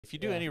If you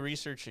do any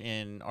research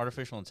in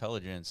artificial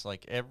intelligence,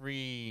 like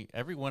every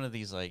one of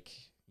these, like,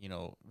 you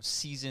know,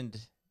 seasoned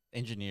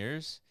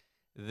engineers,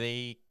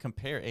 they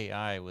compare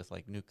AI with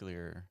like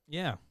nuclear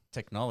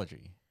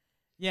technology.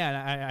 Yeah,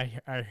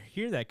 and I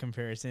hear that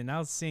comparison. I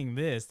was seeing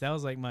this. That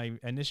was like my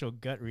initial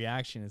gut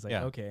reaction. Is like,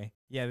 okay,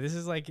 yeah, this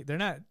is like they're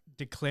not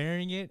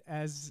declaring it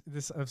as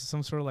this of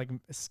some sort of like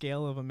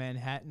scale of a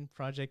Manhattan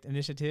Project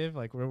initiative,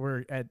 like where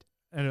we're at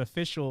an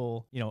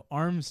official, you know,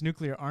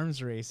 nuclear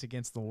arms race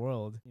against the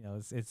world. You know,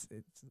 it's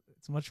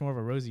much more of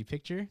a rosy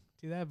picture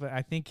to that. But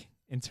I think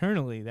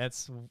internally,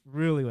 that's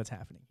really what's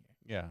happening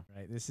here. Yeah.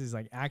 Right. This is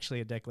like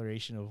actually a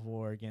declaration of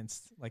war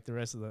against like the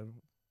rest of the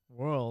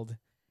world.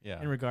 Yeah.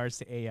 In regards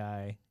to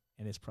AI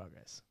and its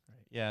progress.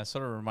 Right. Yeah, it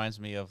sort of reminds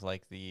me of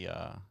like the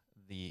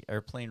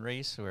airplane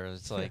race where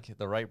it's like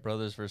the Wright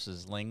brothers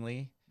versus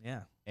Langley. Yeah.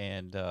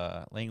 And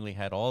Langley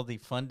had all the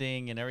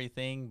funding and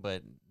everything,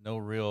 but no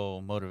real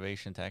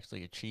motivation to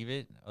actually achieve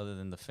it other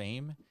than the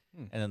fame.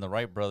 And then the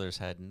Wright brothers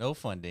had no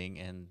funding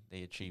and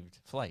they achieved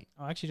flight.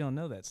 Oh, I actually don't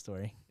know that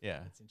story. Yeah.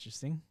 That's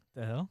interesting.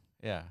 The hell?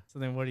 Yeah. So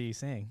then what are you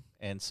saying?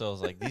 And so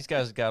it's like these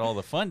guys got all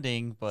the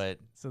funding, but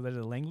so they're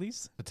the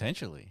Langleys?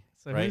 Potentially.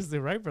 So who's the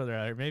Wright brother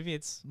out here? Maybe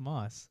it's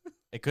Moss.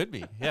 It could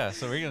be. Yeah.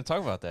 So we're going to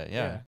talk about that. Yeah.